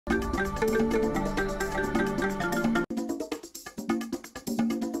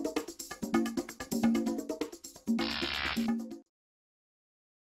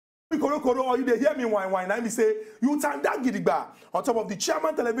koro, or you dey hear me whine. I me say, you tanda gidigba on top of the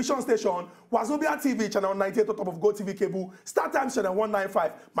Chairman television station, Wazobia TV, channel 98 on top of Go TV cable, Star Times channel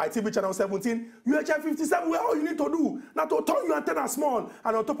 195, My TV channel 17, UHF 57, where all you need to do now to turn your antenna small,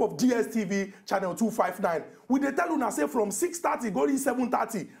 and on top of DSTV channel 259. We dey tell you now say from 6:30 go to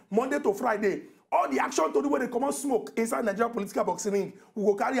 7:30, Monday to Friday. All the action to do when they come out smoke inside Nigerian political boxing ring, we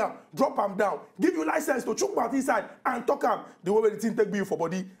go carry them, drop them down, give you license to choke about inside and talk them the way the thing take you for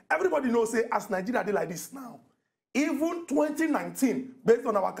body. Everybody knows say as Nigeria dey like this now. Even 2019, based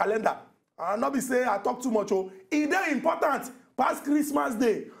on our calendar, and not be say I talk too much. Oh, it is important past Christmas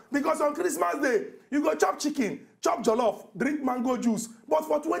Day, because on Christmas Day you go chop chicken, chop jollof, drink mango juice. But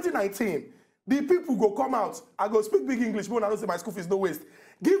for 2019, the people go come out. I go speak big English, but I don't say my school fees no waste.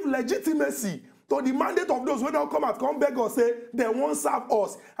 Give legitimacy to the mandate of those who don't come out, come beg us, say they won't serve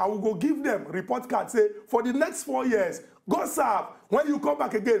us. And we go give them report card, say for the next 4 years, go serve. When you come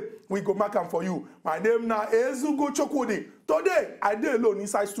back again, we go mark them for you. My name now Ezugo Chokode. Today, I dey alone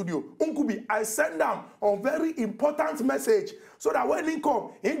inside studio. Unkubi, I send them on very important message so that when he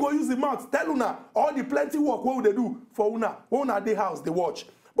come, he go use the mouth, tell una all the plenty work what they do for una dey house, they watch.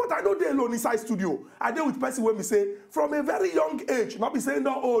 But I don't dey alone inside studio. I deal with person when we say from a very young age, not be saying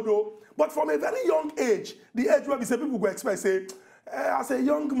no old though, but from a very young age, the age where we say people go expect say, as a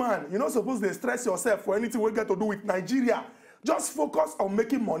young man, you're not supposed to stress yourself for anything we get to do with Nigeria. Just focus on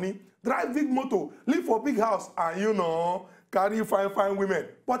making money, drive big motor, live for big house, and carry fine women.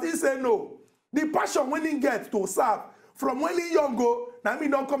 But he say no. The passion when he get to serve, from when he young go, now me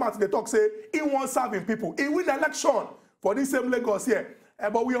don't come out to the talk say he won't serving people. He win election for this same Lagos here.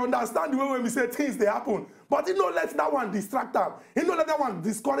 But we understand the way when we say things they happen. But he don't let that one distract them. He don't let that one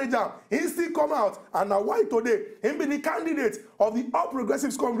discourage them. He still come out. And now why today? He be the candidate of the All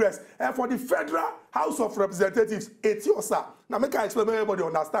Progressives Congress for the Federal House of Representatives, Eti-Osa. Now make I explain, everybody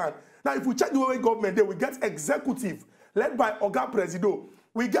understand. Now if we check the way government there, we get executive led by Oga Presido.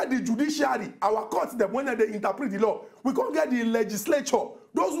 We get the judiciary, our courts, them when they interpret the law. We can't get the legislature.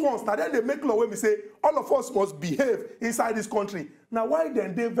 Those ones, now then they make law when we say all of us must behave inside this country. Now why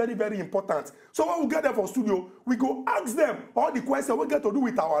then they very, very important. So when we get there for studio, we go ask them all the questions we get to do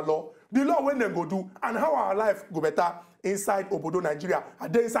with our law, the law when they go do, and how our life go better inside Obodo, Nigeria.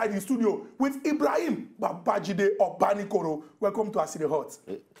 And then inside the studio with Ibrahim Obinikoro. Welcome to our City Hot.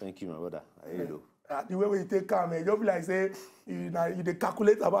 Hey, thank you, my brother. How you do? The way we take calm, you be like say you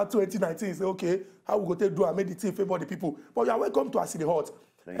calculate about 2019. Say okay, how we go take do and make the team favor the people. But you are welcome to our City Hot.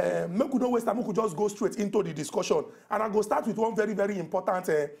 Make we don't waste time. We could just go straight into the discussion, and I go start with one very, very important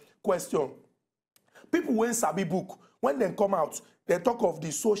question. People when sabi book, when they come out, they talk of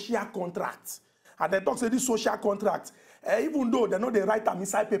the social contract, and they talk say this social contract, even though they know they write them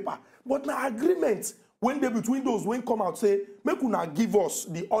inside paper, but now agreement when they between those when come out say make una give us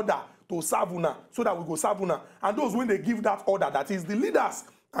the order to serve una, so that we go serve una, and those when they give that order, that is the leaders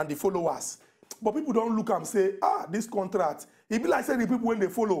and the followers. But people don't look and say, this contract, it be like say the people when they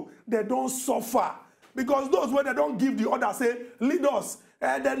follow, they don't suffer. Because those when they don't give the order, say, lead us,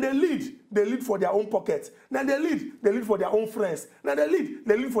 then they lead for their own pocket. Then they lead for their own friends. Then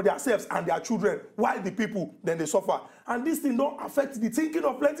they lead for themselves and their children, while the people, then they suffer. And this thing don't affect the thinking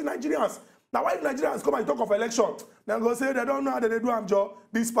of plenty Nigerians. Now, why Nigerians come and talk of election, they go say they don't know how they do am job.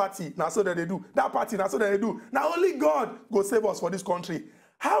 This party, now so that they do. That party, now so that they do. Now only God go save us for this country.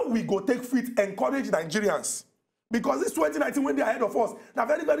 How we go take fit encourage Nigerians? Because this 2019, when they are ahead of us,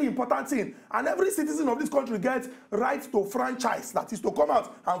 that's a very, very important thing. And every citizen of this country gets right to franchise, that is to come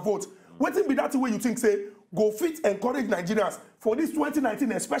out and vote. Waiting be that way you think, say, go fit encourage Nigerians for this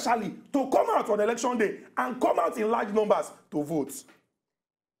 2019 especially to come out on election day and come out in large numbers to vote.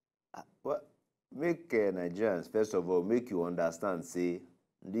 Well, make Nigerians, first of all, make you understand, say,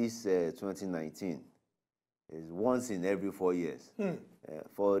 this 2019 is once in every 4 years.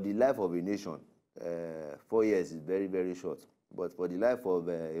 For the life of a nation, 4 years is very, very short. But for the life of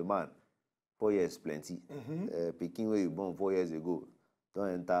a man, 4 years plenty. Picking where you born 4 years ago, don't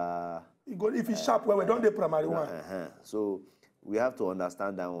enter. If it's sharp, where we don't the primary one. So we have to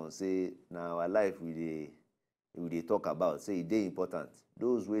understand that one. Say now our life we talk about. Say they important.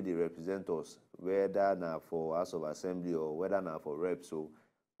 Those way they represent us, whether now for House of Assembly or whether now for reps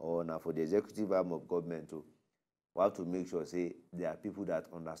or now for the executive arm of government. We have to make sure say there are people that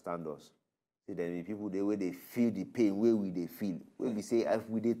understand us. Say there are people the way they feel the pain, where we they feel. When we say if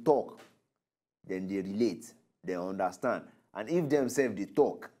we they talk, then they relate, they understand. And if themselves they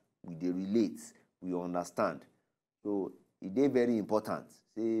talk, we they relate, we understand. So it is very important.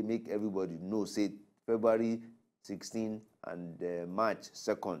 Say make everybody know. Say February 16 and March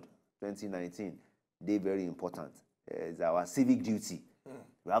 2nd, 2019, they very important. It's our civic duty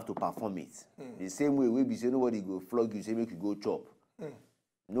you have to perform it. The same way we be say nobody go flog you, say make you go chop.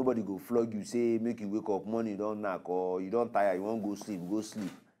 Nobody go flog you, say make you wake up morning, you don't knock, or you don't tire, you won't go sleep, go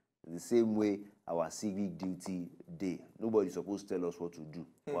sleep. The same way our civic duty day. Nobody supposed to tell us what to do.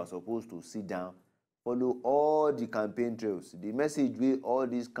 We are supposed to sit down, follow all the campaign trails. The message where all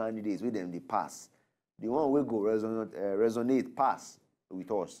these candidates, with them they pass. The one will go resonate, pass with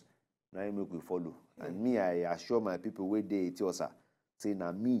us. Now you make we follow. And me, I assure my people where they Eti-Osa, say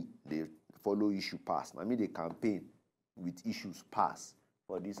now me, they follow issue pass. Now me, they campaign with issues pass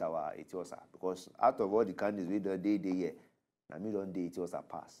for this our Eti-Osa. Because out of all the candidates we done day here, now me don't day Eti-Osa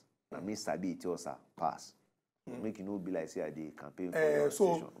pass. Now me sabi Eti-Osa pass. Make you know be like say I dey campaign for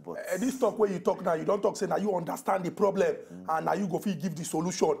so this talk where you talk now, you don't talk say now you understand the problem and now you go fit give the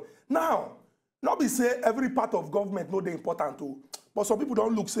solution. Now, not be say every part of government no dey important too, but some people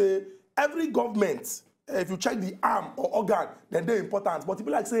don't look say every government, if you check the arm or organ, then they're important. But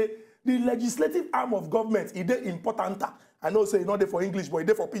people like say the legislative arm of government, it is important. I know say not there for English, but it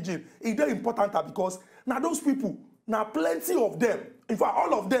is for pidgin. It is important because now those people, now plenty of them, in fact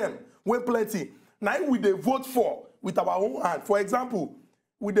all of them, when plenty. Now we they vote for with our own hand. For example,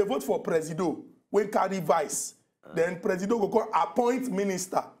 we they vote for Presido, when carry vice. Then Presido go call appoint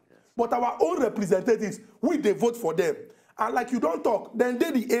minister. But our own representatives, we they vote for them. And like you don't talk, then they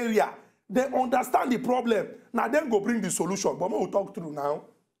the area, they understand the problem. Now then go bring the solution. But we'll talk through now.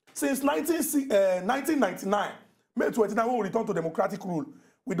 Since 1999, May 29, when we return to democratic rule,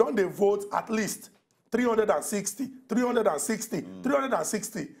 we don't they vote at least 360.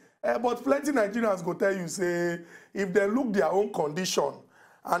 But plenty Nigerians go tell you, say, if they look their own condition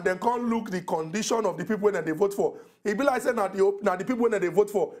and they can't look the condition of the people that they vote for, it be like say now the people that they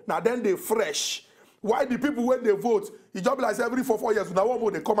vote for, now then they fresh. Why the people when they vote, it just be like say every 4 years, now one more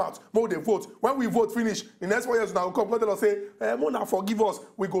they come out, more they vote. When we vote finish, the next 4 years now we come, God will say, Mona, forgive us,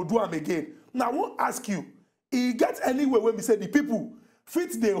 we go do them again. Now I won't ask you, it gets anywhere when we say the people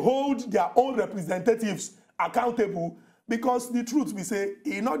fit they hold their own representatives accountable. Because the truth we say,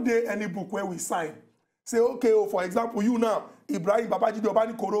 it's not there any book where we sign. Say, okay, oh, for example, you now, Ibrahim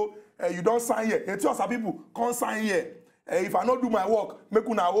Obinikoro, you don't sign here. Eti-Osa people can't sign here. If I not do my work, make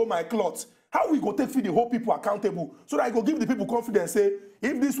una hold my cloth. How we go take the whole people accountable? So that I go give the people confidence, say,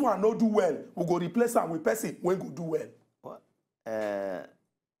 if this one not do well, we go replace them with person when go do well. Well,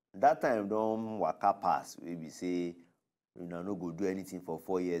 that time don't waka pass. We say, you know, no go do anything for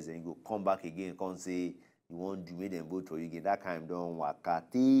 4 years and you go come back again, come say, you want to make them vote for you again. That kind don't work.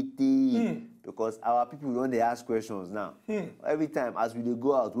 Because our people don't they ask questions now. Every time as we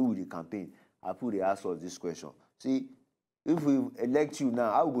go out, we will the campaign. Our people they ask us this question. See, if we elect you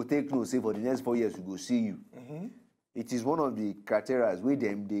now, I will go take notes. Say for the next 4 years we go see you. It is one of the criteria where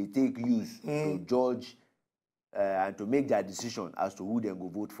them they take use to judge and to make their decision as to who they go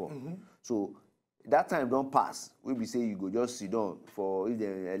vote for. So that time don't pass. We be say you go just sit down for if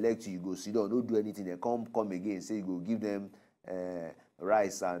they elect you, you go sit down, don't do anything. They come again, say you go give them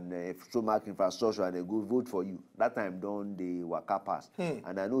rice and stomach infrastructure, and they go vote for you. That time don't they waka pass.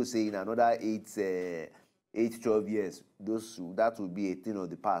 And I know say in another 12 years, that will be a thing of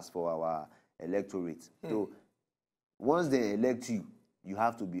the past for our electorate. So once they elect you, you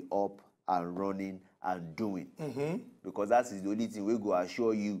have to be up and running and doing, because that is the only thing we go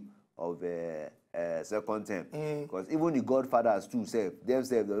assure you of second term. Because even the godfathers too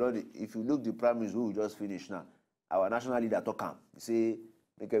themselves, if you look the primaries we will just finish now, our national leader talk am, say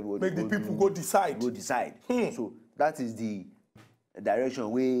make everybody the people go decide. So that is the direction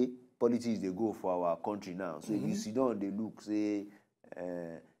where politics they go for our country now. So if you sit down, they look, say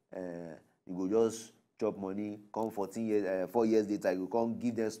you go just chop money, come 4 years later, you come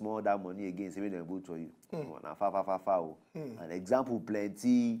give them small that money again, say make them vote for you. An example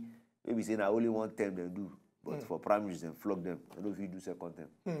plenty. Maybe say now only one term they do, but for primaries then flog them. I don't know if you do second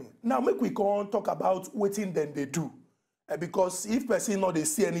term. Now make we come talk about waiting then they do, because if person not they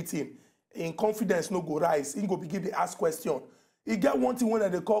see anything, in confidence no go rise, in go begin to ask question. You get one thing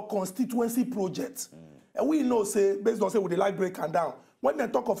when they call constituency project, and we know say based on say we like break and down. When they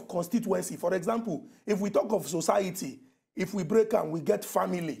talk of constituency, for example, if we talk of society, if we break and we get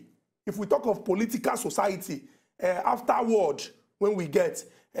family, if we talk of political society, afterward when we get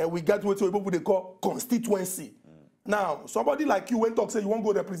what people they call constituency. Now, somebody like you when talk say you want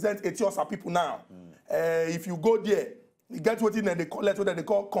to go represent Eti-Osa people now. If you go there, you get what they collect what they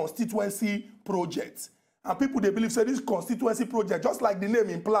call constituency project. And people they believe say this constituency project, just like the name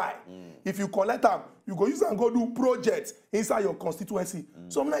imply, if you collect them, you go use and go do project inside your constituency.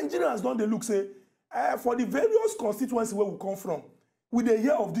 Some Nigerians don't they look say for the various constituency where we come from, we they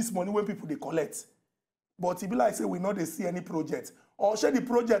hear of this money when people they collect. but e be like say we no dey see any project. Or shey the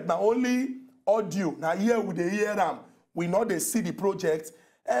project na only audio, na here we dey hear am, we no dey see the project.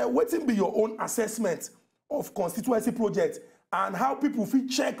 Wetin be your own assessment of constituency project and how people fit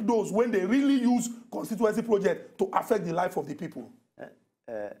check those when they really use constituency project to affect the life of the people?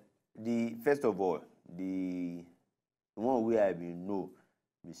 First of all, the one way I been know,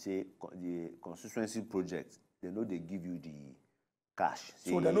 we say the constituency project, they know they give you the cash.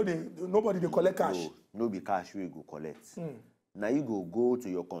 So they know nobody they collect cash. No be cash where you go collect. Now you go to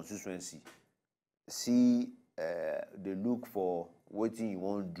your constituency, see they look for what thing you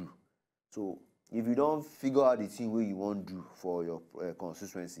want to do. So if you don't figure out the thing where you want to do for your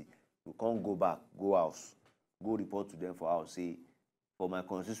constituency, you can't go back, go house, go report to them for house, say, for my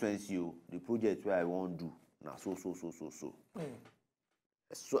constituency, the project where I want to do, now so.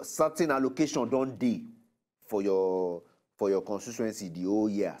 So certain allocation don't dey for your constituency the whole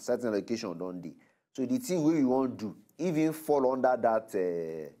year. Certain allocation don't dey. So the thing where you want to do, even fall under that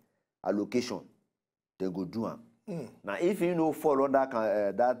allocation, they go do am. Now, if you know fall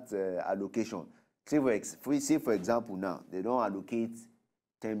under that allocation, say for example now, they don't allocate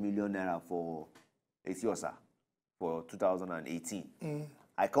 10 million naira for Eti-Osa for 2018.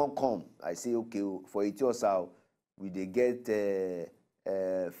 I can't come. I say, okay, for Eti-Osa, we dey get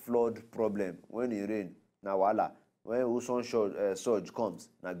flood problem. When it rain, na wala. When Ocean surge comes,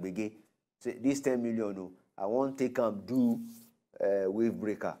 na gbege. Say, this 10 million, I won't take am do wave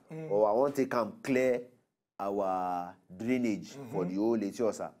breaker. Or I won't take am clear our drainage for the whole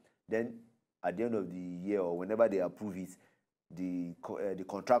Eti-Osa. Then at the end of the year or whenever they approve it, the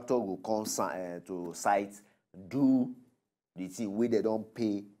contractor will come to site, do the thing where they don't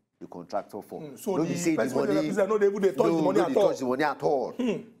pay the contractor for. So don't the person the money, no they touch the money at all. Touch the money at all.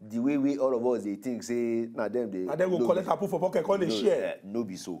 The way we all of us they think say now them they. And then we'll collect a for pocket, call they share. No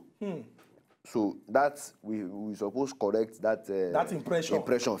be so. So that's we suppose correct that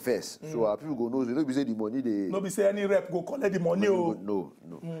impression first. So our people go know. So no be say the money they. No be say any rep go collect the money. No.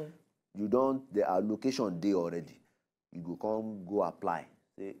 You don't. The allocation day already. You go apply.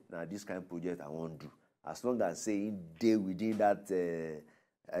 Say now this kind of project I want to do. As long as say they within that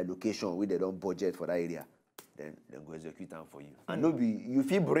allocation where they don't budget for that area, then go execute them for you. And no be you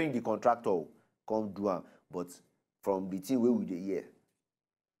feel bring the contractor come do them, but from the thing where we dey here,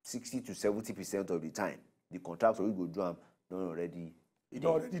 60 to 70% of the time, the contractor will go do them don't already. It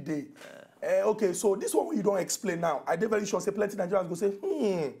already dey. Okay, so this one you don't explain now. I dey very sure say plenty Nigerians go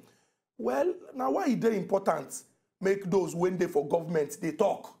say, well, now why is it important? Make those when they for government they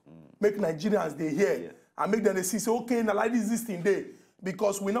talk, make Nigerians they hear, and make them they see say okay, now like this thing day.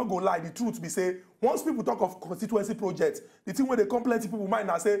 Because we not go lie, the truth be say once people talk of constituency projects, the thing where they complain people might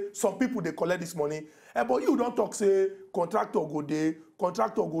not say some people they collect this money, but you don't talk say contractor go there,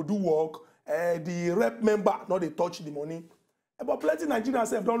 contractor go do work, the rep member not they touch the money. But plenty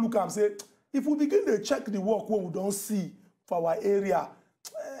Nigerians don't look and say if we begin to check the work what we don't see for our area,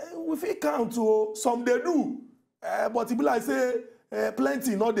 we feel count to some they do, but it be like say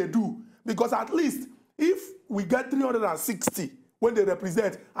plenty not they do, because at least if we get 360 when they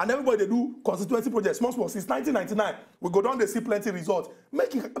represent and everybody they do constituency projects small since 1999, we go down they see plenty results.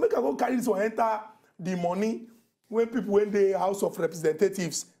 Make I go carry this one enter the money when people when the House of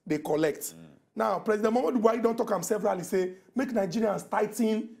Representatives they collect. Now President Muhammadu Buhari don't talk him severally say make Nigerians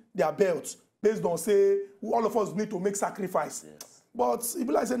tighten their belts based on say all of us need to make sacrifice. But if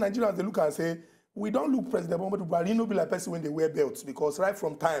like say Nigerians they look and say we don't look President Muhammadu Buhari no be like person when they wear belts, because right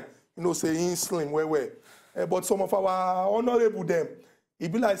from time say in slim where. But some of our honorable them, it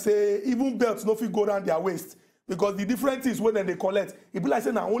be like say even belts no fit go around their waist, because the difference is when they collect. It be like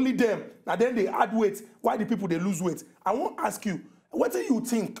say now only them, now then they add weight. Why the people they lose weight? I want to ask you, what do you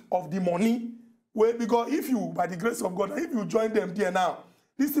think of the money? Well, because if you, by the grace of God, if you join them there now,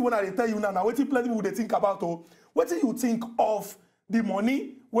 this is what I tell you now. What plenty people they think about? What do you think of the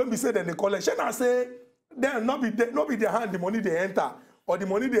money when we say that they collect? Should I say then not be their hand the money they enter, or the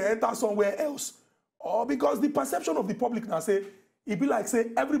money they enter somewhere else? Or because the perception of the public now say, it be like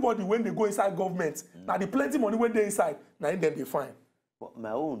say everybody when they go inside government, now the plenty money when they inside, now in them they find. But my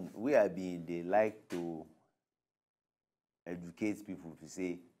own, we have been, they like to educate people to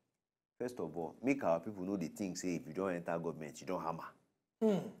say, first of all, make our people know the thing, say if you don't enter government, you don't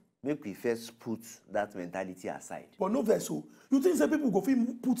hammer. Make we first put that mentality aside. But no vessel. You think say people go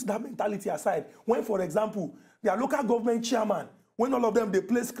put that mentality aside when, for example, their local government chairman, when all of them they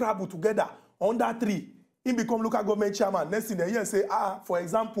play Scrabble together, under 3, he become local government chairman. Next thing they hear say, for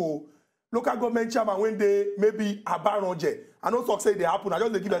example, local government chairman when they maybe Abaronje. I don't talk say they happen. I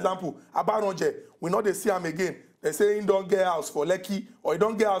just give example. Abaronje, we know they see him again. They say he don't get house for Lekki or he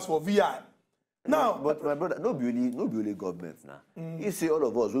don't get house for VI. Now, but my brother, no be only government now. You say all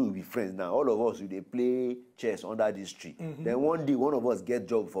of us we will be friends now. All of us we dey play chess under this tree. Then one day one of us get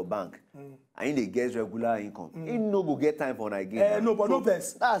job for bank, and he get regular income. He no go get time for again. no, but so, no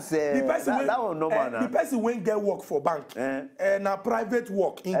vex. That's the person that one normal now. The person when get work for bank, na private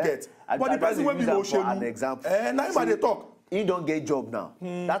work in get. But the person when be Oshelu, an example. Now him they talk. He don't get job now.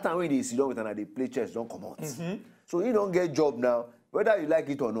 That time when they sit down with and they play chess, don't come out. So he don't get job now. Whether you like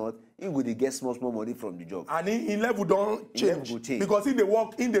it or not, he will get small money from the job. And in level don't change. Because in the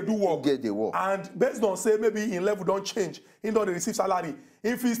work, in the do work. Get the work. And based on say maybe in level don't change, in don't receive salary.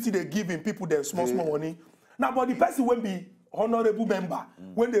 If he still they giving people them small money. Now, but the person will be honorable member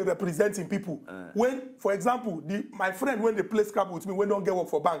when they representing people. When, for example, my friend when they play Scrabble with me, when they don't get work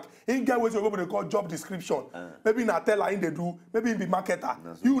for bank, he get what they call job description. Maybe in a teller in they do, maybe in the marketer.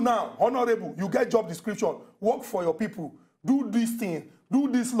 You now, honorable, you get job description, work for your people. Do this thing, do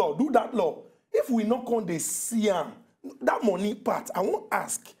this law, do that law. If we not on the CM, that money part, I won't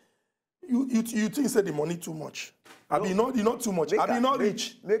ask. You think say the money too much? I be not too much. I be not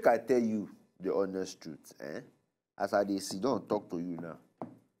rich. Make I tell you the honest truth. As I sit down and talk to you now,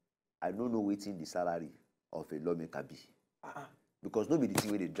 I don't know waiting the salary of a lawmaker be. Because nobody the thing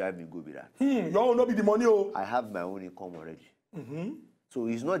where they drive me go be that. Y'all not be the money. Oh. I have my own income already. So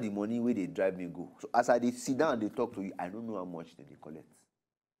it's not the money where they drive me go. So as I sit down and they talk to you, I don't know how much they collect.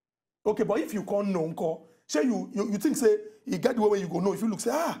 Okay, but if you can't know, say you think say you get the way where you go know. If you look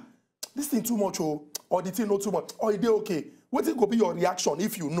say this thing too much or the thing not too much or it okay. What will be your reaction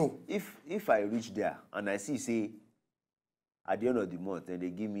if you know? If I reach there and I see say at the end of the month then they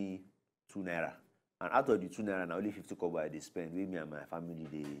give me 2 naira and out of the 2 naira now only 50 kobo they spend with me and my family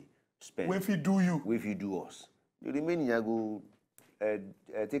they spend. When if do you? When if do us. The remaining I go.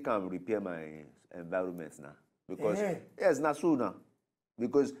 Take and repair my environment now because yes, not so now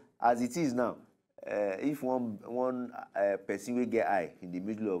because as it is now, if one person will get eye in the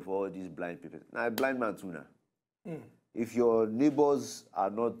middle of all these blind people, now a blind man too now. If your neighbors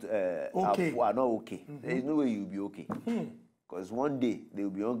are not okay, there is no way you'll be okay because one day they will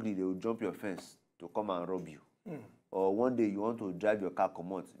be hungry, they will jump your fence to come and rob you, or one day you want to drive your car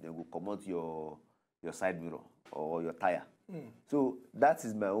come out, they will come out your side mirror or your tire. So that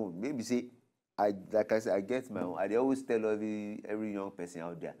is my own. Maybe say, like I said, I get my own. I always tell every young person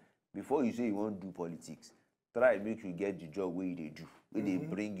out there, before you say you want to do politics, try make you get the job where they do, where they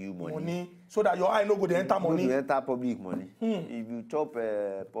bring you money. So that your eye no go to enter money. You enter public money. If you chop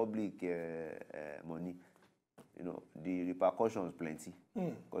public money, you know the repercussions plenty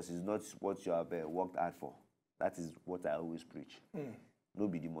because it's not what you have worked hard for. That is what I always preach. No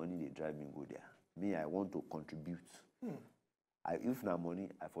be the money they drive me go there. Me, I want to contribute. If na money,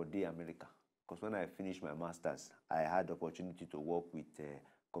 I for day America. Because when I finished my master's, I had the opportunity to work with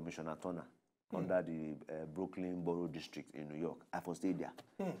Commissioner Turner under the Brooklyn Borough District in New York. I for stay there.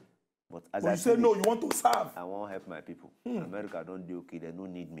 But as I say no, you want to serve. I want to help my people. America don't do okay, they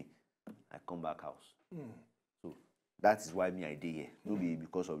don't need me. I come back house. So that is why me I did here. No be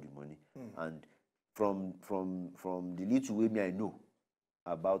because of the money. And from the little way me I know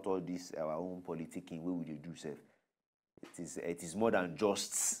about all this our own politicking, where would they do self? It is more than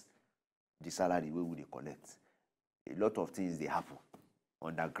just the salary where would they collect. A lot of things they happen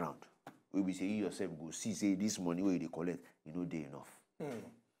underground. Where we say you yourself go see say this money where they collect, you know they enough.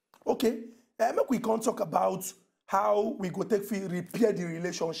 Okay. Make we can't talk about how we go take repair the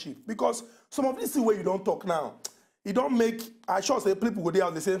relationship. Because some of this things where you don't talk now, it don't make I sure say people go there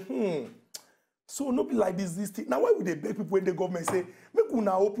and they say, so no be like this thing. Now why would they beg people when the government say, make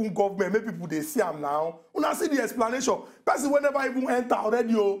una open government, make people they see them now. Una see the explanation. Person whenever even enter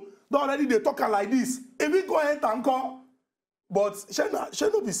already, already they talking like this. If we go enter and call, but she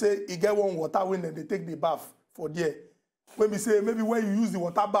no be say he get one water when they take the bath for there. When we say maybe when you use the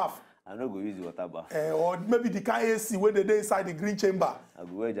water bath. I no go use the water bath. Or maybe the KAC when they inside the green chamber. I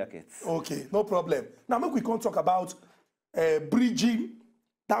go wear jackets. Okay, no problem. Now make we can't talk about bridging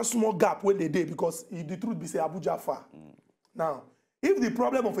that small gap when they did because the truth be say Abuja far. Now, if the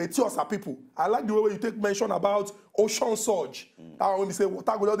problem of Eti-Osa people, I like the way you take mention about ocean surge. That when we say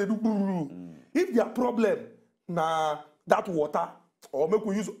water go down, they do. If their problem na that water, or make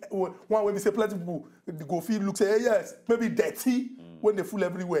we use one when we say plenty people go feel look say hey, yes maybe dirty when they full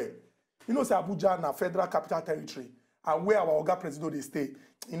everywhere. You know say Abuja na federal capital territory and where our Oga President they stay,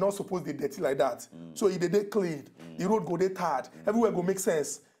 e not supposed to dirty like that. So if they cleaned, the road go they tarred, everywhere go make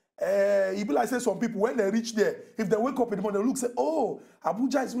sense. It be like say some people when they reach there, if they wake up in the morning, they look say, oh,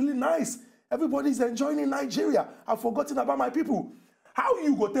 Abuja is really nice. Everybody's enjoying in Nigeria. I've forgotten about my people. How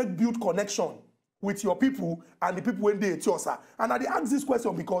you go take build connection with your people and the people when they Eti-Osa. And I dey ask this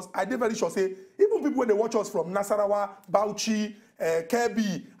question because I dey very sure say even people when they watch us from Nasarawa, Bauchi,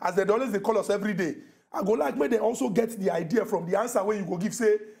 Kebbi, as they always they call us every day, I go like make they also get the idea from the answer when you go give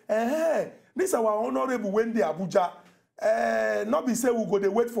say, this our honorable when they Abuja. Not be say we go they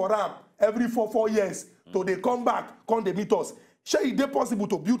wait for them every 4 years till they come back, come they meet us. Sure, it is possible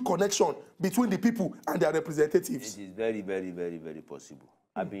to build connection between the people and their representatives. It is very, very, very, very possible.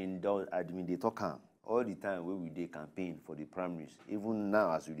 I mean, they talk all the time when we dey campaign for the primaries, even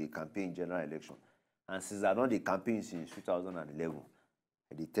now as we dey campaign general election. And since I don dey campaign since 2011,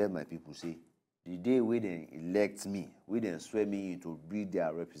 I dey tell my people, say, the day when they elect me, when they swear me in to be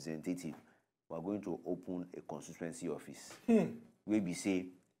their representative, we are going to open a constituency office. Where we say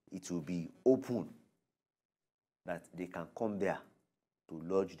it will be open, that they can come there to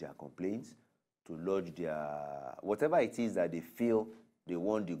lodge their complaints, to lodge their whatever it is that they feel they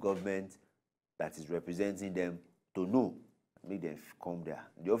want the government that is representing them to know. Make them come there.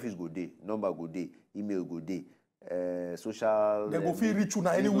 The office go day, number go day, email go day, social. They go feel reach you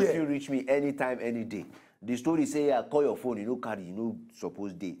now anywhere. They go feel reach me anytime, any day. The story say, I call your phone, you no carry, you no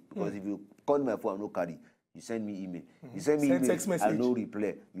suppose day. Because if you call my phone, I no carry. You send me email. You send me email, text message. I no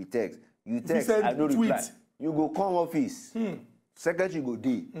reply. You text. You text, I no reply. You go come office. Secretary go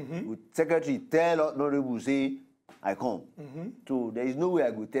day. Secretary tell honorable say, I come. So there is no way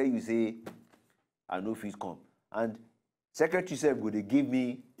I go tell you say, I no fit come. And secretary said, go they give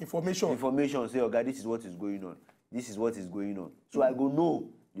me information. Say, oh God, this is what is going on. This is what is going on. So I go know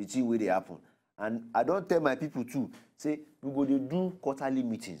the thing where they happen. And I don't tell my people too, say, we go they do quarterly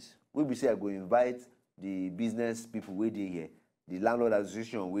meetings. We say I go invite the business people where they here, the landlord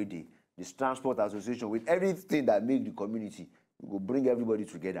association where they, the transport association, with everything that make the community. We go bring everybody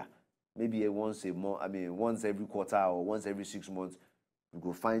together. Maybe once a month, once every quarter or once every 6 months, we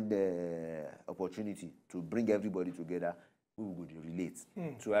go find the opportunity to bring everybody together. We will go to relate.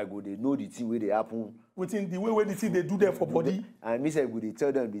 So I go they know the thing where they happen. Within the way where the thing they do there for body. And me say go they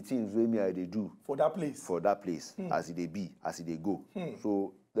tell them the things where me they do for that place. For that place, as it they be, as it they go.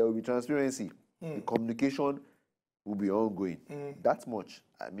 So there will be transparency. The communication will be ongoing. That much,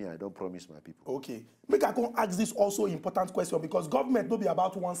 I don't promise my people. Okay. Make I come ask this also important question because government don't be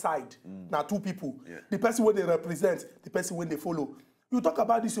about one side. Now two people. Yeah. The person where they represent, the person when they follow. You talk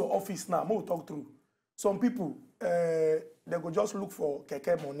about this your office now, we'll talk through. Some people, they go just look for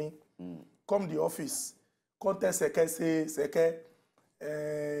keke money, come the office, come tell seke, say, seke,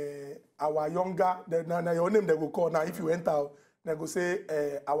 our younger, now your name they go call, now if you enter, they go say,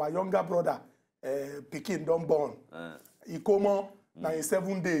 our younger brother, Pikin don't born. He come on, now in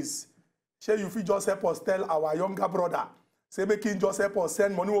 7 days. Shey you fit just help us tell our younger brother, say make him just help us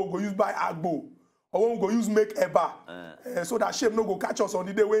send money we go use buy agbo. Or we go use make eba, so that shame no go catch us on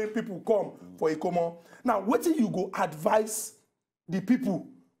the day when people come for a common. Now, what do you go advise the people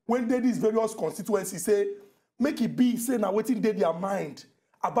when they these various constituencies say, make it be say now waiting they their mind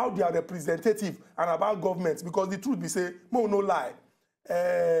about their representative and about government because the truth be say, no lie.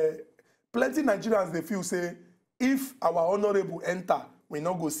 Plenty Nigerians they feel say if our honorable enter, we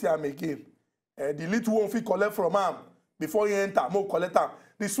not go see him again. The little one fit collect from him before he enter, more collect him.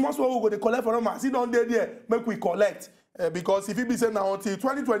 The small one will go they collect from him as he don't there, make we collect. Because if he be saying now until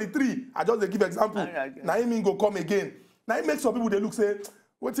 2023, I just give example. Now him go come again. Now it makes some people they look say,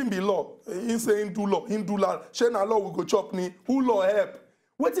 what in be law? He saying do law, him do law. Share na law we go chop ni. Who law help?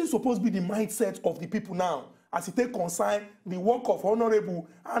 What is supposed to be the mindset of the people now as it take concern the work of honorable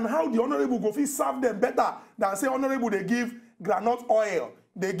and how the honorable go fit serve them better than say honorable they give groundnut oil,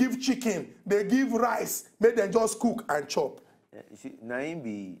 they give chicken, they give rice, make them just cook and chop. You see, now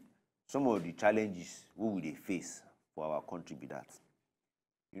be some of the challenges we will they face for our country be that.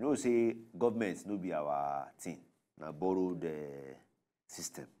 You know, say government no be our thing. Now borrow the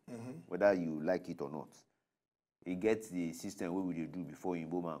system, whether you like it or not. It gets the system what we they do before in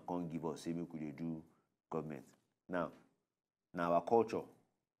Boma can't give us say we could do government. Now our culture,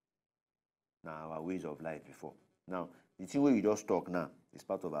 now our ways of life before. Now the thing where you just talk now is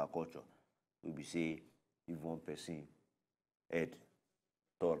part of our culture. We be say if one person head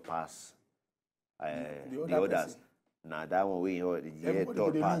tall pass the others. Now that one way the head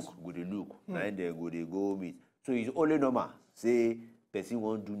tall pass go they look. Now they go meet. So it's only normal. Say person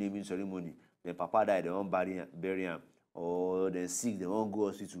won't do naming ceremony. Then papa die, they won't bury him. Or then sick, they won't go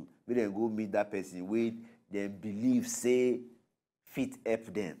hospital. But then go meet that person with them believe say fit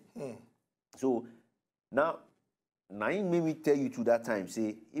help them. So now it made me tell you to that time,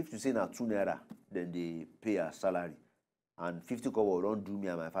 say if you say now 2 naira, then they pay a salary. And 50 kobo don't do me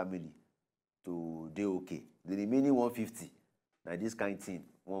and my family to they okay. The remaining 150, now this kind of thing,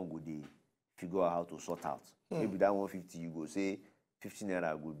 one go they figure out how to sort out. Maybe that 150 you go say 50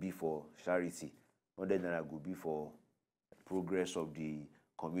 naira go be for charity, 100 naira go be for progress of the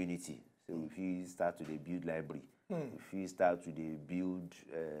community. So if you start to build library, if you start to build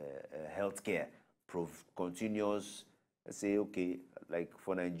healthcare, continuous, let's say, okay, like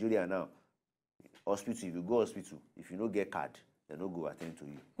for Nigeria now, hospital, if you go hospital, if you don't get card, they don't go attend to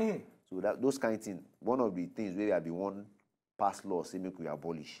you. So that those kind of things, one of the things where I be one pass law, say make we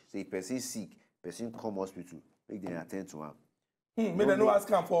abolish. Say person sick, person come hospital, make them attend to him. Make them no ask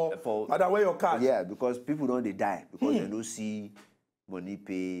him for where your card. Yeah, because people don't they die because they don't see money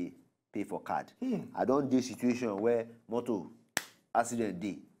pay for card. I don't do situation where motor accident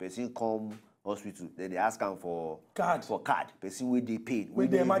day, person come hospital, then they ask him for card. Person where they paid.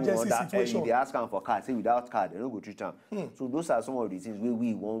 With the emergency situation. They ask him for card. Say without card, they don't go treat him. So those are some of the things where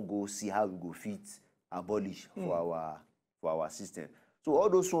we won't go see how we go fit abolish for our system. So all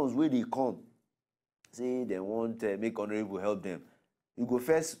those ones where they come, say they want make honorable help them. You go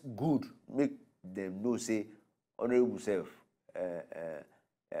first good, make them know say honorable self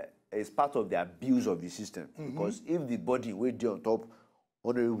is part of the abuse of the system. Because if the body wey dey on top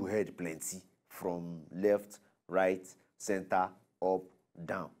honorable head plenty from left, right, center, up,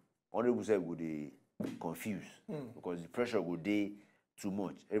 down, honorable self go dey confused because the pressure go dey too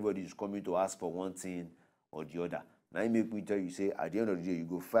much. Everybody is coming to ask for one thing or the other. Now make me tell you, say at the end of the day, you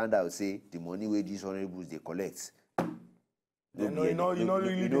go find out, say the money where these honorables they collect, you know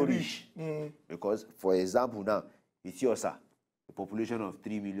really rich. Because for example now, Eti-Osa, a population of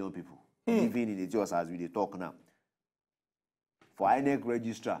 3 million people living in Eti-Osa as we dey talk now. For INEC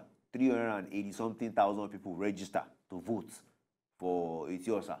registrar, 380 something thousand people register to vote for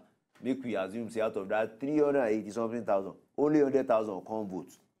Eti-Osa. Make we assume, say out of that 380 something thousand, only 100,000 come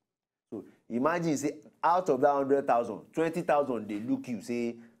vote. So imagine, say out of that 100,000, 20,000 they look you,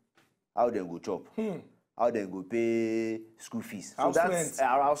 say how they go chop, how they go pay school fees. So that's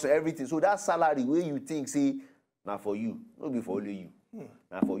house everything. So that salary where you think, say now for you, not be for only you,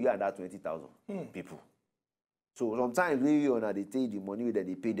 now for you and that 20,000 people. So sometimes when you they take the money that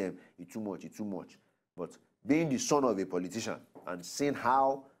they pay them, it's too much. But being the son of a politician and seeing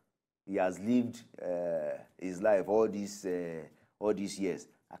how he has lived his life all these years,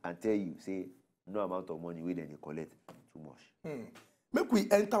 I can tell you, say, no amount of money we then collect too much. Make we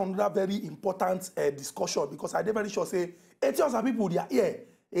enter another very important discussion because I dey very sure say Eti-Osa people they are here.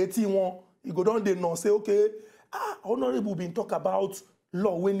 81, you go down there now say, okay, honorable been talk about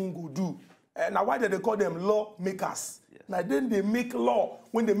law when go do. Now why do they call them law makers? Yes. Now then they make law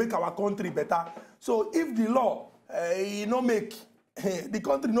when they make our country better. So if the law no make the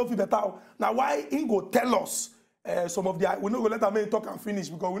country no feel better, now why he go tell us some of the, we no go let them talk and finish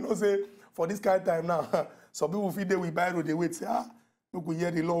because we know say for this kind of time now, some people feel they will buy road, they wait, say, look, we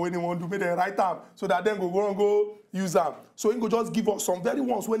hear the law when they want to make the right time, so that then go use them. So he go just give us some very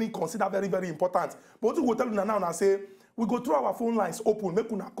ones when he consider very, very important. But what we go tell you now and say, we go through our phone lines open,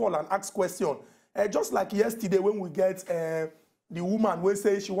 make una call and ask question. Just like yesterday when we get the woman wey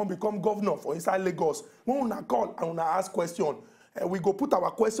say she won't become governor for inside Lagos, when una call and una ask question, we go put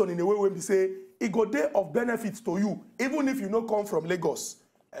our question in a way when we say, it go day of benefits to you, even if you no come from Lagos.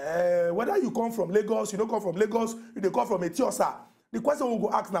 Whether you come from Lagos, you don't come from Lagos, you dey come from Eti-Osa. The question we go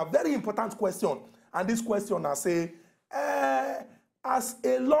ask now, very important question. And this question I say, as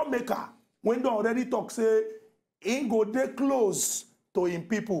a lawmaker, when they already talk, say, he go dey close to him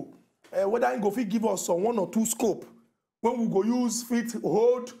people. Whether he go fit give us some 1 or 2 scope, when we go use fit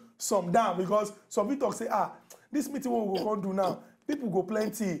hold some down, because some people talk say, this meeting what we go do now, people go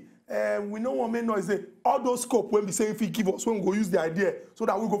plenty. We no want make noise. All those scope when we say if he give us, when we go use the idea, so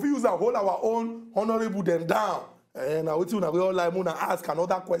that we go use and hold our own honorable them down. And now we all like to ask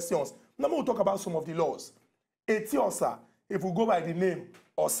another questions. Now we'll talk about some of the laws. Eti-Osa, if we go by the name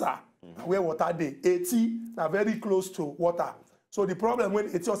Osa, where water dey, Eti are very close to water. So the problem when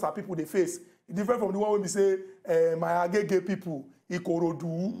Eti-Osa people they face is different from the one when we say my Agege people,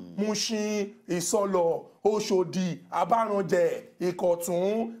 Ikorodu, Mushin, Isolo, Oshodi, Abaronje,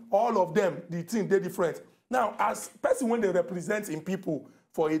 Ikotun, all of them, the thing they different. Now, as person when they represent in people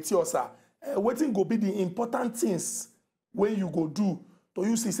for Eti-Osa, wetin go be the important things when you go do to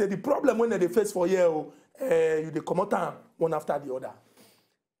you see say the problem when they face for here, you dey comot am one after the other.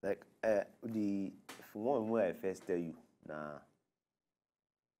 Like the one where I first tell you now.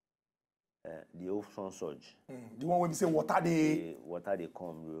 The ocean surge. The one where we say water they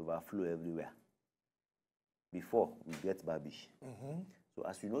come, they overflow everywhere. Before we get Babish. So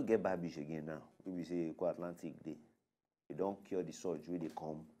as we don't get Babish again now, we say go Atlantic Day. They don't cure the surge where they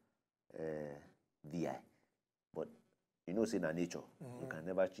come VI. But You know, say na nature. You can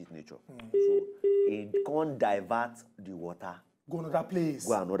never cheat nature. So it can't divert the water. Go another place.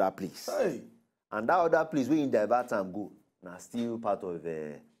 Go another place. Hey. And that other place where you divert and go, now still part of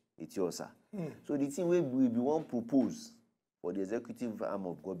Eti-Osa. So the thing we want propose for the executive arm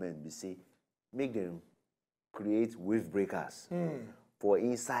of government, we say, make them create wave breakers for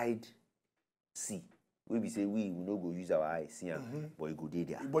inside sea. We say we will not go use our eyes, see, but it go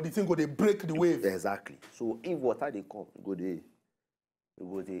there. But the thing go they break the wave. Exactly. So if water they come, it go there.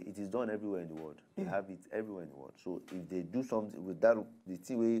 It is done everywhere in the world. They have it everywhere in the world. So if they do something with that, the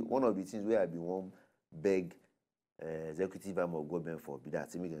thing way, one of the things where I be one beg executive arm of government for be that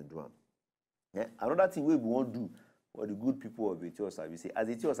we can do. Another thing we want to do for the good people of Eti-Osa, we say as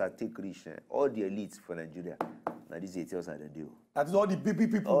Eti-Osa take reach, all the elites for Nigeria, now this Eti-Osa they do. That is all the big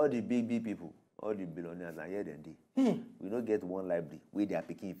people. All the big people, all the billionaires are here then they. We don't get one library where they are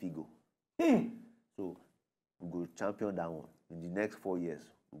picking figure. So we go champion that one. In the next 4 years,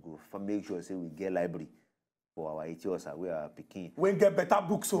 we go make sure say we get library for our Eti-Osa. We are picking. We get better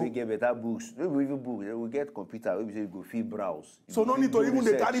books. So we get better books. We even book. We get computer. We say we go free browse. So no need to even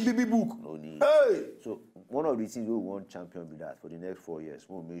they carry BB book. No need. Hey. So one of the things we want champion with that for the next 4 years.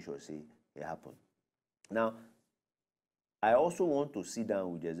 We will make sure say it happen. Now, I also want to sit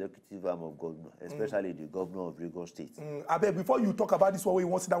down with the executive arm of government, especially the governor of Lagos State. I beg, before you talk about this one, we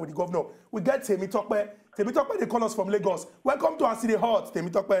want to sit down with the governor. We get Temi-Tokpe. Temi-Tokpe, they call us from Lagos. Welcome to our city hut,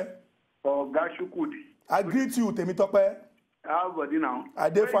 Temi-Tokpe. Oh, Gashukudi. I greet you, Temi-Tokpe. How about you now?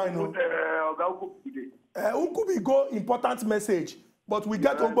 I did fine. Unkubi go important message, but we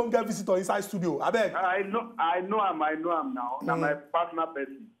get Obonga visitor inside studio. I beg. I know him now. Now my partner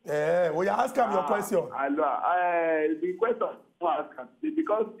person. Well, you ask him your question. I know. The question I ask him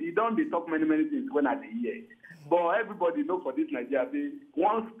because he don't talk many things when I hear. But everybody know for this Nigeria,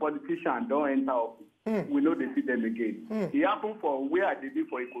 once politicians don't enter office, we know they see them again. It happened for where I did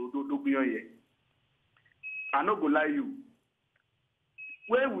for Ikorodu here. I no go lie you.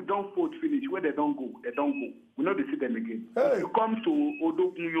 Where we don't vote finish, where they don't go. We know they see them again. Hey. If you come to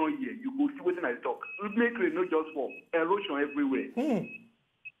Odogunyo here, you go see what I talk. Make it not just for erosion everywhere.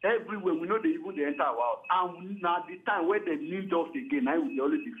 Everywhere, we know they even they enter our house. And now the time where they need us again, now we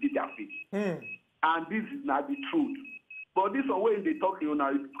always see their face. And this is not the truth. But this one when they talk, you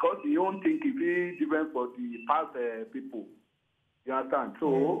know, because they don't think it's very different for the past people. You understand?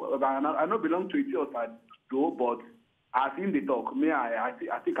 So I don't belong to Eti-Osa though, but as in the talk, me I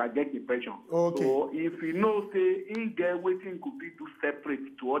think I get the impression. Okay. So if you know say in get waiting could be to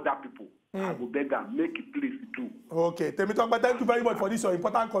separate to other people, I will beg them make it please do. Okay, Temi-Tokpe, thank you very much for this your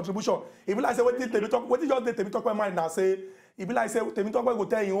important contribution. If you like say what did just the Temi-Tokpe mind now say, if you like say Temi-Tokpe go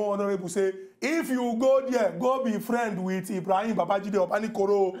tell you honorable say, if you go there, go be friend with Ibrahim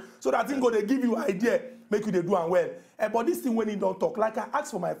Obinikoro, so that thing go they give you idea, make you they do and well. But this thing when he don't talk, like I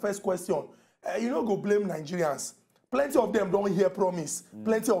asked for my first question, you know go blame Nigerians. Plenty of them don't hear promise.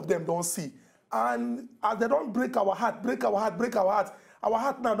 Plenty of them don't see. And as they don't break our heart, our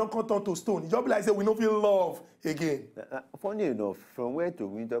heart now don't come down to stone. It's just like say we don't feel love again. Funny enough, from where to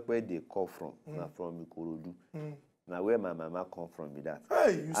Obinikoro they come from, from Ikorodu. Now where my mama come from with that.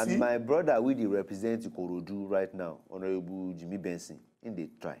 Hey, you and see? my brother we dey represent Ikorodu right now, Honorable Jimmy Benson, in the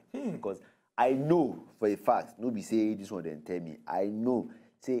try. Because I know for a fact, nobody say this one then tell me. I know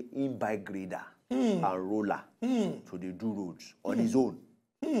say in buy grader and roller to they do roads on his own.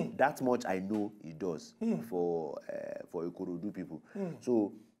 That much I know he does for Ikorodu people.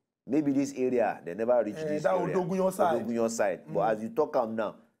 So maybe this area they never reach this that area. Odogunyo side. But as you talk am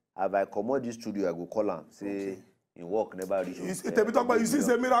now, if I come out this studio, I go call him say in work never reach. Temi-Tokpe, you see,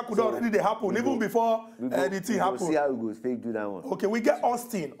 say miracle already they happen even before anything happen. See how we go fake do that one. Okay, we get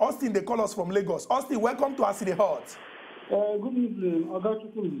Austin. Austin, they call us from Lagos. Austin, welcome to our city hut. Good evening,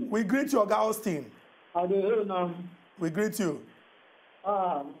 Oga. We greet you, Oga Austin. We greet you.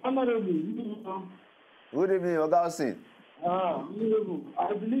 Honorable. Good evening, Oga Austin.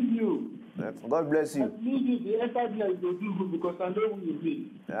 I believe you. God bless you. I believe you. The entire year you do good because I know who you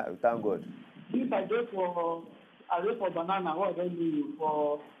be. Yeah, thank God. This I go for banana. What I do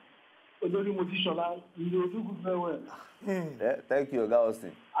for Odori Motishola, you do good very well. Yeah, thank you, Oga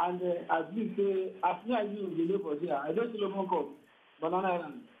Austin. And I believe say as me and you the neighbors here, I don't see no cup banana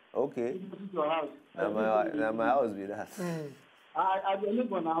island. Okay. You go to your house. Now my house be that. I be a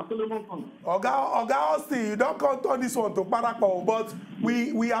neighbor now. Solomon come. Oga Austin, you don't count on this one to Parapo, but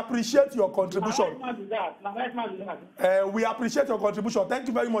we appreciate your contribution. We appreciate your contribution. Thank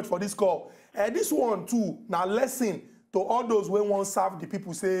you very much for this call. This one too, now lesson to all those who want to serve the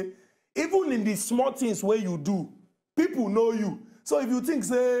people. Say, even in the small things where you do, people know you. So if you think,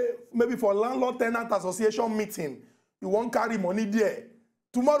 say, maybe for landlord tenant association meeting, you won't carry money there.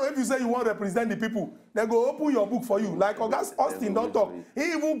 Tomorrow, if you say you want to represent the people, they go open your book for you. Like August Austin don't talk.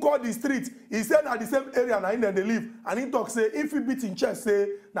 He even called the street. He said at the same area now in there they live. And he talk say, if he beat in chest, say,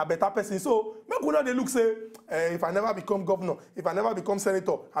 na better person. So, make una they look say, if I never become governor, if I never become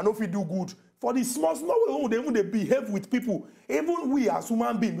senator, I know if he do good. For the small way, they even they behave with people. Even we as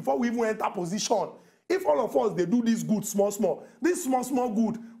human beings, before we even enter position, if all of us, they do this good, small, this small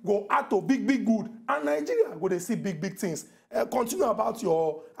good go out to big good. And Nigeria go they see big things. Continue about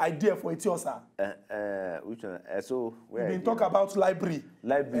your idea for Eti-Osa. Which one? So we been talk about library.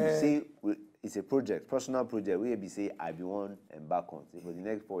 Library, say it's a project, personal project. We be say I be one embark on. For the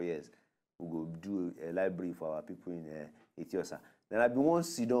next 4 years, we go do a library for our people in Eti-Osa. Then I be one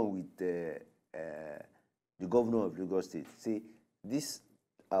sit down with the governor of Lagos State. Say this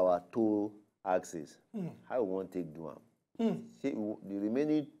our toll access. How we want take do am? Say the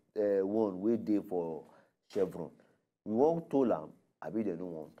remaining one we dey for Chevron. We want toll am, abi they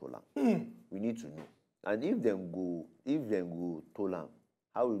don't want toll am. We need to know. And if them go toll am,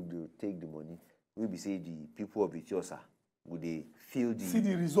 how will they take the money? We be say the people of Eti-Osa will they feel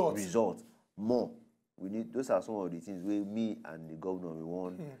the result more. We need those are some of the things where me and the governor we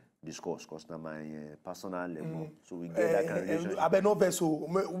want discuss because now my personal level. So we get that kind of relationship. I no vessel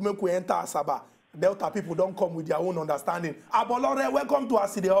make we enter Asaba. Delta people don't come with their own understanding. Abolore, welcome to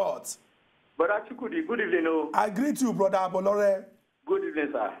Aside Hot. Brother Chukudi, good evening. Oh. I greet you, brother Abolore. Good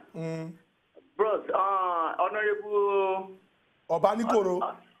evening, sir. Bros, Honorable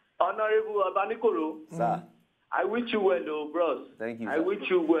Obinikoro. Honorable Obinikoro. Sir. I wish you well, though, bros. Thank you. I wish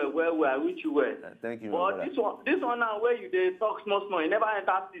you well. I wish you well. Thank you. But this one now, where you they talk small, you never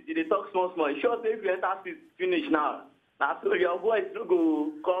enter city, they talk small. Sure, say if you enter city, finish now. Now, so your voice will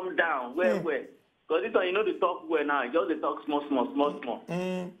go come down. Where? Because this one, you know, they talk well now. Just they talk small. I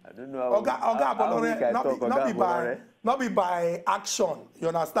don't know. Oga Abolore, not be by action. You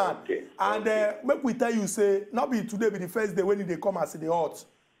understand? Okay. And make we tell you, say, not be today be the first day when they come Aside Hot.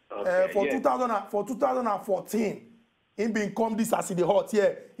 For 2014, in been come this Aside Hot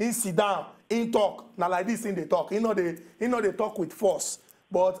here, in sit down, in talk. Now like this in they talk. You know they talk with force.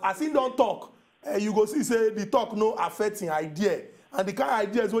 But as in don't talk, you go see say the talk no affecting idea. And the kind of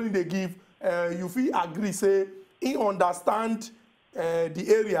ideas when they give, you feel agree say he understand the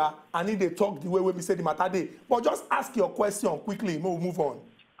area and he they talk the way we say the matter day. But just ask your question quickly, we'll move on.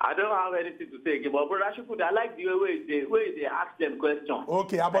 I don't have anything to say, but brother Shukudi, I like the way they ask them questions.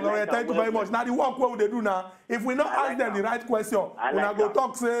 Okay, Abolore, like thank you very much. Now the work what they do now, if we not ask them the right question, when I go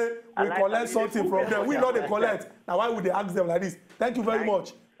talk say we collect something from them, we know they collect. Now why would they ask them like this? Thank you very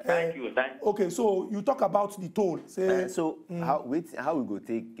much. Thank you. Okay, so you talk about the toll. Say how we go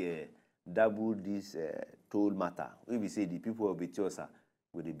take double this toll matter? We say the people of Eti-Osa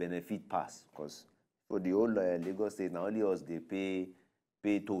will the benefit pass because for the whole Lagos State now only us they pay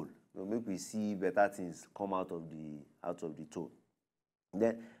toll. So make we see better things come out of the toll.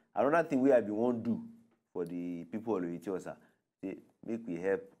 Then another thing we have been want to do for the people of Eti-Osa, make we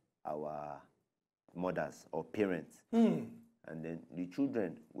help our mothers or parents. And then the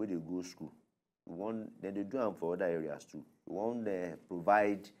children where they go school, then they do them for other areas too. We want to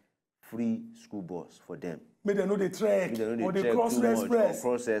provide free school bus for them. Make them know they trek or they cross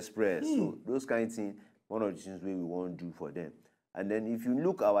express. So those kind of things, one of the things we want to do for them. And then if you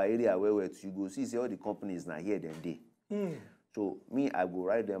look our area where you go see all the companies now here then they. So me, I go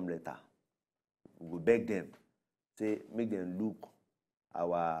write them letter. We go beg them, say make them look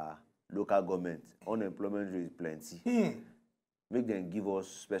our local government. Unemployment rate is plenty. Make them give us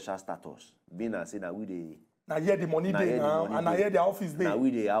special status. Being as say that we they now here the money day now, and now here the office day. Now we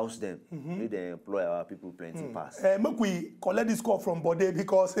they house them. Make them employ our people plenty pass. Make we collect this call from Bode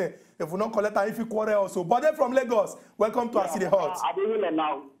because if we not collect if you quarrel also. Bode from Lagos, welcome to Aside Hot. I don't hear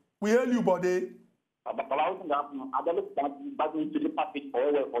now. We hail you, Bode. But I was I don't look back into the package for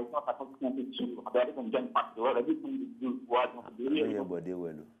it's not supposed to be too. I don't join party or everything is good. Bode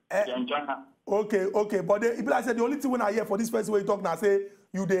well. Okay, but I said the only thing when I hear for this person where you talk now say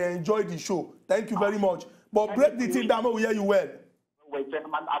you they enjoy the show. Thank you very much. But break the thing down, we hear you well. Wait, I'm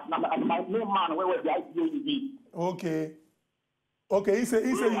my new man. Where was the IPO be? Okay. He said.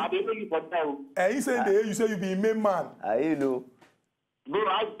 He said you say you be main man. I know. Go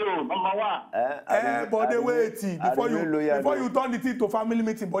IPO number 1. But they wait before you turn the thing to family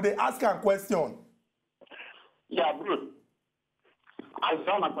meeting. But they ask a question. Yeah, bro. I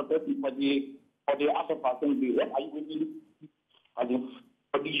saw my protection for the House of Assembly. What are you going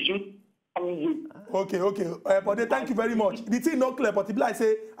for the youth? Okay. But they thank you very much. The thing not clear, but if I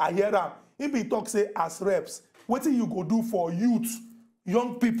say I hear them. If he talk say as reps, what thing you go do for youth,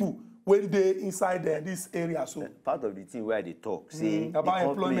 young people when they inside this area. So part of the thing where they talk, say about the companies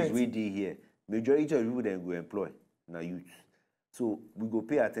employment. we did here, majority of people then go employ now youth. So we go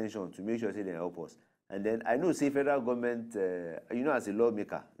pay attention to make sure say they help us. And then I know say federal government, you know, as a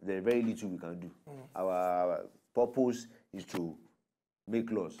lawmaker, there's very little we can do. Our purpose is to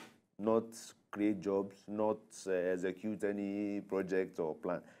make laws, not create jobs, not execute any project or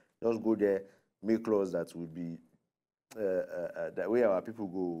plan. Just go there, make laws that would be that way our people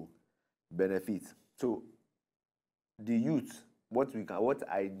go benefit. So the youth, what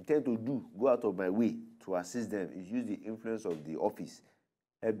I intend to do, go out of my way to assist them, is use the influence of the office,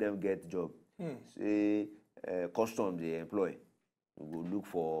 help them get job. Say customs they employ, we go look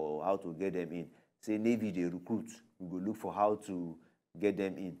for how to get them in. Say Navy they recruit, we go look for how to get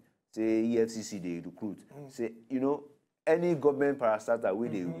them in. Say EFCC they recruit. Say, you know, any government parastatal where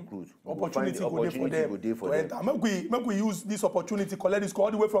they recruit, opportunity go there for them. Make we use this opportunity, collect this call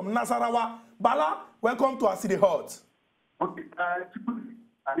all the way from Nasarawa. Bala, welcome to our city hut. Okay,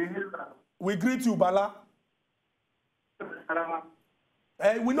 we greet you, Bala.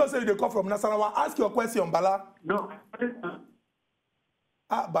 We know say they come from Nasarawa. Ask your question, Bala. No.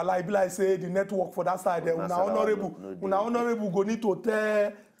 Bala, I be like say the network for that side. Una honorable go need to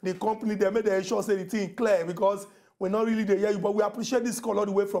tell the company they made the ensure say the thing clear, because we're not really there yet, but we appreciate this call all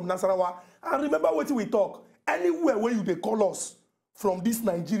the way from Nasarawa. And remember what we talk. Anywhere where you they call us from this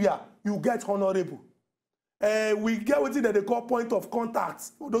Nigeria, you get honorable. We get what they call point of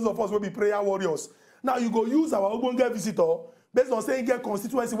contact for those of us who be prayer warriors. Now you go use our Obonga visitor based on saying get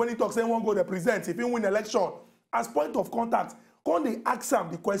constituency when he talks saying one go represent if he win election as point of contact. Come they ask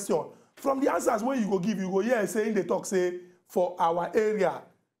him the question. From the answers when you go give, you go yeah saying they talk say for our area.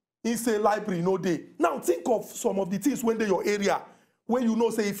 He say library no day. Now think of some of the things when they your area when you know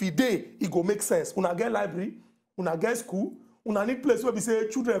say if he day it go make sense. Una get library, una get school, una need place where we say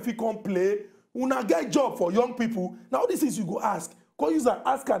children if come play, una get job for young people. Now this is you go ask. Go use and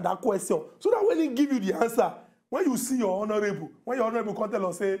ask her that question so that when he give you the answer, when you see your honorable, when your honorable come tell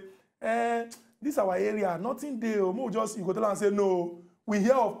us say, this our area, nothing there. Just you go tell and say no. We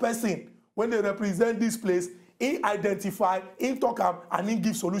hear of person when they represent this place. He identify, he talk and he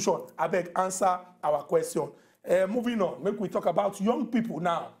give solution. I beg answer our question. Moving on, make we talk about young people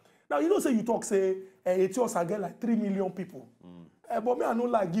now. Now you know say you talk say Eti-Osa get like 3 million people. But me I no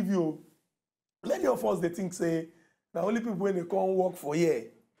like give you. Many of us they think say the only people when they come work for here.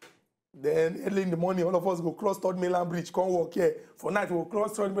 Then early in the morning all of us go cross Third Mainland Bridge, come work here. For night we'll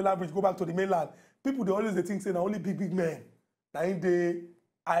cross Third Mainland Bridge, go back to the mainland. People they always they think say the only big men na in the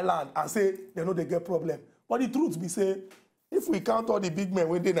island and say they know they get problem. But the truth be say, if we count all the big men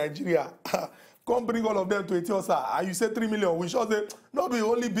within Nigeria, come bring all of them to Eti-Osa, and you say 3 million, we sure say, not be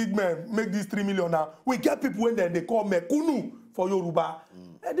only big men make this 3 million now. We get people when they call Mekunu for Yoruba.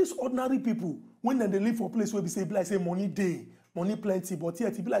 And these ordinary people, when they live for a place where we say, like say money day, money plenty, but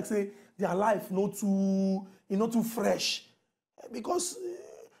yet it be like say their life not too fresh. Because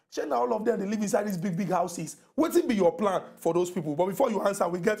all of them they live inside these big houses. What will be your plan for those people? But before you answer,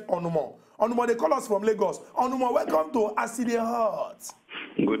 we get Onumo. Onumo, they call us from Lagos. Onumo, welcome to APC Eti-Osa.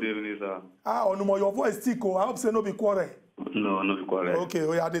 Good evening, sir. Onumo, your voice is thick. I hope say no be quarrel. No, no be quarrel. Okay,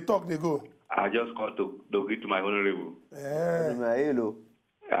 yeah, they talk, they go. I just called to greet my honorable. Hello.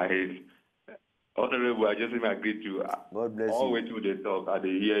 Honorable, I just say I greet you. God bless all you. way through the talk, I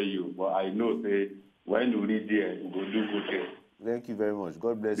dey hear you, but I know say when you read there, you go do good care. Thank you very much.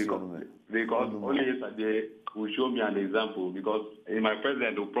 God bless you. Because only yesterday will show me an example. Because in my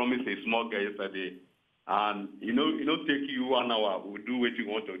president who promised a small girl yesterday, and take you 1 hour, we'll do what you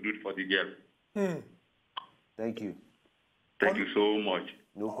want to do for the girl. Thank you. Thank you so much.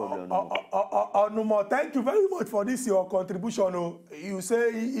 No problem. Onumo, thank you very much for this your contribution. You say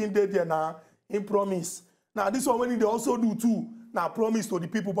in there now, in promise. Now this one when they also do too. Now promise to the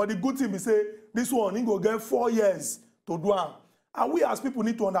people. But the good thing is say this one he go get 4 years to do it. And we as people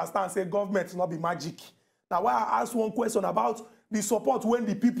need to understand, say government is not be magic. Now why I ask one question about the support when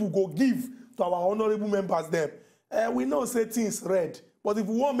the people go give to our honorable members them. We know say things red, but if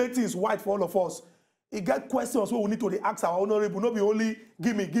we want make things white for all of us, it get questions where we need to ask our honorable, not be only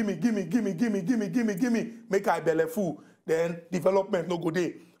give me, make I belly full, then development no go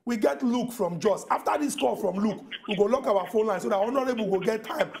there. We get Luke from Jos. After this call from Luke, we go lock our phone line so that honorable will get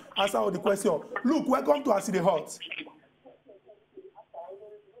time answer all the question. Luke, welcome to APC Eti-Osa.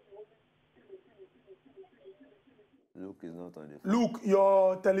 Luke is not on the phone. Luke,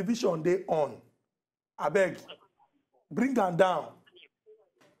 your television they on. I beg. Bring them down.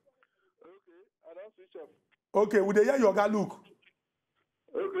 Okay, I don't switch up. Okay, we dey hear your guy Luke.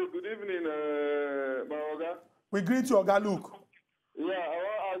 Okay, good evening, my Oga. We greet your guy Luke. Yeah, I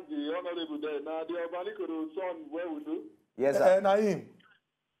want to ask the honorable there. Now, the Obinikoro son, where we do? Yes, sir. Naim.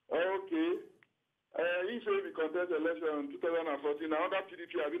 Okay. He said we contest election in 2014. Now, under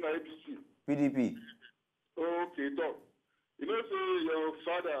PDP, I've been APC. PDP. Okay, talk. You know, say your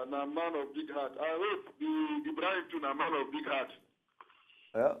father, na man of big heart. I hope the Ibrahim too, na man of big heart.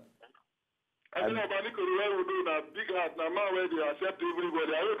 Well, I mean, Obinikoro, where we do na big heart, na man where they accept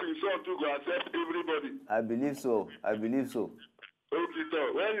everybody. I hope his son too go accept everybody. I believe so. I believe so. Okay, so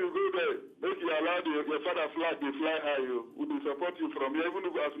when you go there, make you allow your father flag, they fly high. We will support you from here. Even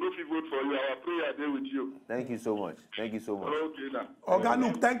if as no people vote for you, our prayer there with you. Thank you so much. Thank you so much. Okay, now.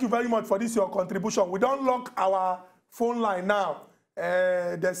 Look, thank you very much for this, your contribution. We don't lock our phone line now.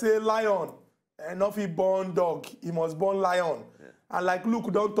 They say lion, not he born dog, he must born lion. Yeah. And like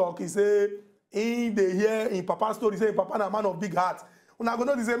Luke don't talk, he say, in the hear in Papa's story, say Papa na man of big heart. When I go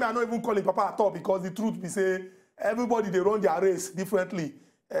to say, I don't even call him Papa at all, because the truth be say, everybody they run their race differently.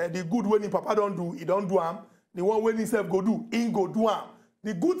 The good when Papa don't do, he don't do am. The one when himself go do, he go do am.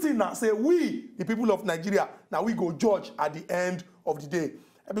 The good thing now say we, the people of Nigeria, now we go judge at the end of the day.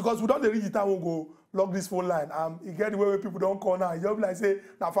 Because we don't reach the time we go lock this phone line. You get the way people don't call now. You just like say,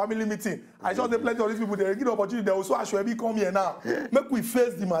 now family meeting. I just say plenty of these people, they get the opportunity. They also actually come here now. Make we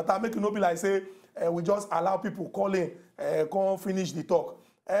face the matter. Make it not be like say, we just allow people call in, come finish the talk.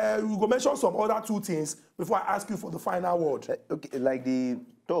 We go mention some other two things before I ask you for the final word. Okay, like the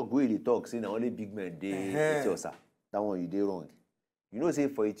talk, where the talk, say only big men, they Eti-Osa. That one you did wrong. You know, say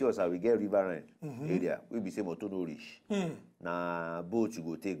for Eti-Osa, we get riverine area. We be say motor no reach. Na boat you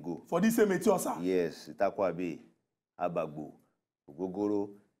go take go. For this same Eti-Osa? Yes, Itakwabe, Abagbo, Ogogoro,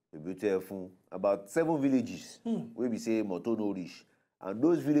 Ebutefun, about 7 villages. We be say motor no reach. And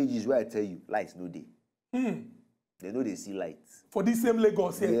those villages where I tell you, lights no day. They know they see lights. For this same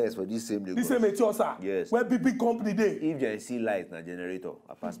Lagos here? Yes, for this same Lagos. This same Eti-Osa? Yes. Where big company dey? If they see lights na generator,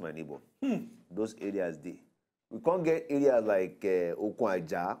 I pass my neighbor. Those areas dey. We can't get areas like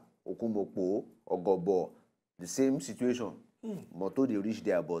Okwaja, Okumokpo, Ogobo. The same situation. Motor they reach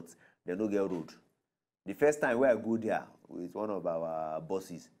there, but they no get road. The first time where I go there with one of our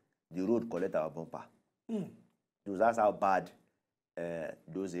bosses, the road collect our bumper. So that's how bad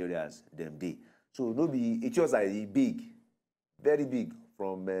those areas them dey. So no be Eti-Osa is big, very big,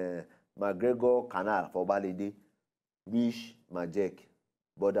 from McGregor Canal for Balede, reach Majek,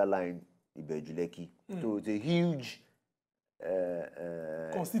 borderline Ibejuleki. So it's a huge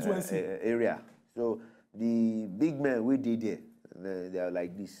constituency area. So the big men we did there, they are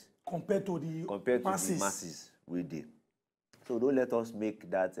like this. Compared to the masses we did. So don't let us make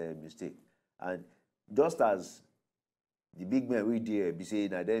that mistake. And just as the big men we did be saying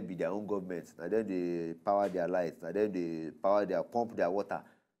that then be their own government, now then they power their lights, now then they power their pump their water,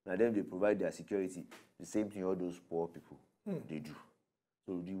 now then they provide their security. The same thing all those poor people they do.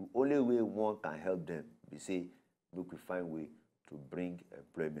 So the only way one can help them be say, look, we find way to bring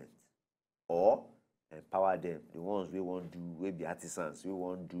employment or empower them. The ones we want to do, we be artisans, we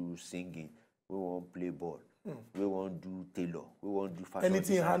want to do singing, we want to play ball, we want to do tailor, we want to do fashion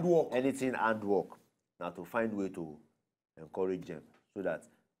anything design, handwork. Anything handwork. Now to find way to encourage them so that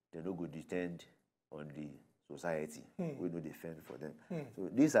they no go depend on the society. We no defend for them. So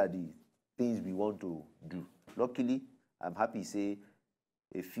these are the things we want to do. Luckily, I'm happy to say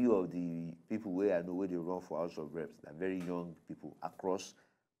a few of the people where I know where they run for House of Reps, they're very young people across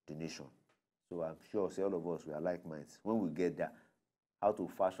the nation. So I'm sure say all of us, we are like minds. When we get there, how to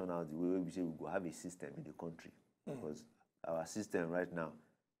fashion out the way we say we go have a system in the country. Because our system right now,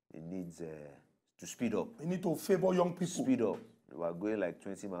 it needs to speed up. We need to favor young people. Speed up. We are going like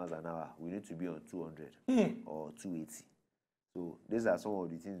 20 miles an hour. We need to be on 200 or 280. So these are some of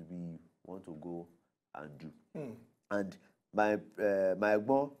the things we want to go and do. And my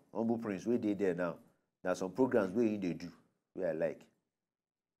humble prince, where they there now, there are some programs where they do, where I like.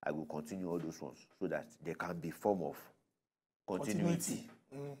 I will continue all those ones so that there can be form of continuity.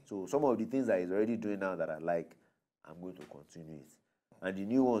 So some of the things that he's already doing now that I like, I'm going to continue it. And the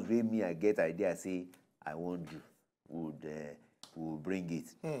new ones where me I get idea, say I want to, would bring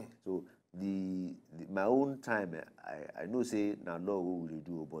it. So my own time, I know say now law what will they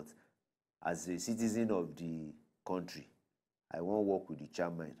do, but as a citizen of the country, I want to work with the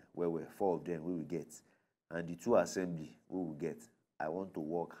chairman, where we're 4 of them we will get, and the 2 assembly we will get. I want to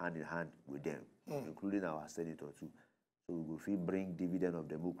work hand in hand with them, including our senator too. So we will feel bring dividend of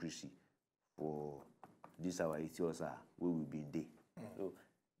democracy for this our Eti-Osa where we been there. So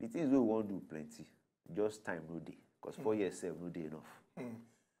the things we want to do plenty, just time no day, because 4 years no day enough.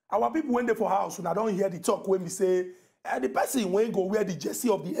 Our people when they for house, when I don't hear the talk when we say the person when go wear the jersey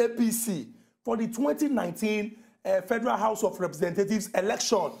of the APC for the 2019 Federal House of Representatives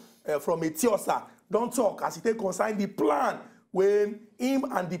election. from Eti-Osa don't talk as he take consign the plan when him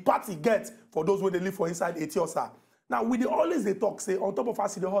and the party get for those where they live for inside Eti-Osa. Now, we dey always they talk, say, on top of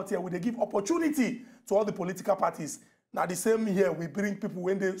us in the hot here, we dey give opportunity to all the political parties. Now, the same here, we bring people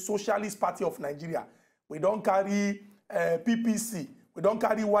in the Socialist Party of Nigeria. We don't carry PPC. We don't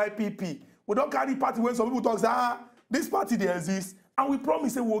carry YPP. We don't carry party when some people talk, say, this party, they exist. And we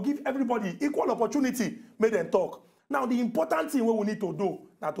promise that we'll give everybody equal opportunity, make them talk. Now, the important thing what we need to do,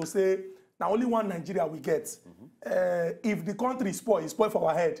 now to say, now only one Nigeria we get. If the country spoil, it's spoil for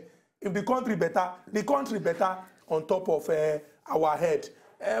our head. If the country better on top of our head.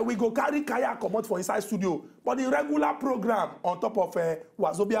 We go carry kaya come out for inside studio. But the regular program on top of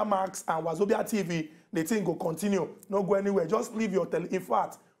Wazobia Max and Wazobia TV, the thing go continue. No go anywhere. Just leave your in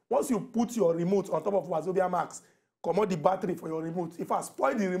fact, once you put your remote on top of Wazobia Max, come out the battery for your remote. If I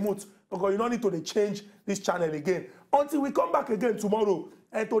spoil the remote, because you don't need to change this channel again. Until we come back again tomorrow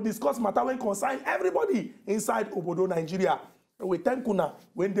and to discuss matter when concern everybody inside Obodo, Nigeria. We thank una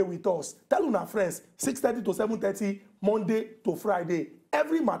when they with us. Tell una friends, 6:30 to 7:30, Monday to Friday.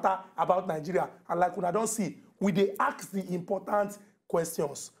 Every matter about Nigeria. And like una don't see, we dey ask the important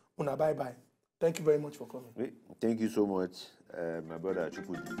questions. Una bye-bye. Thank you very much for coming. Thank you so much, my brother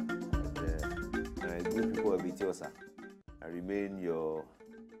Chukudi. And good people of Eti-Osa. I remain your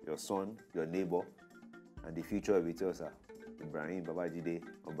son, your neighbor, and the future of Eti-Osa, Ibrahim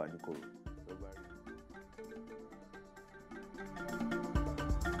Obinikoro.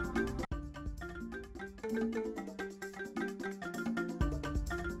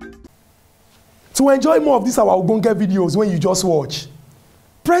 To enjoy more of these our Ogbonge videos when you just watch,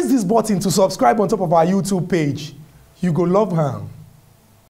 press this button to subscribe on top of our YouTube page. You go love am.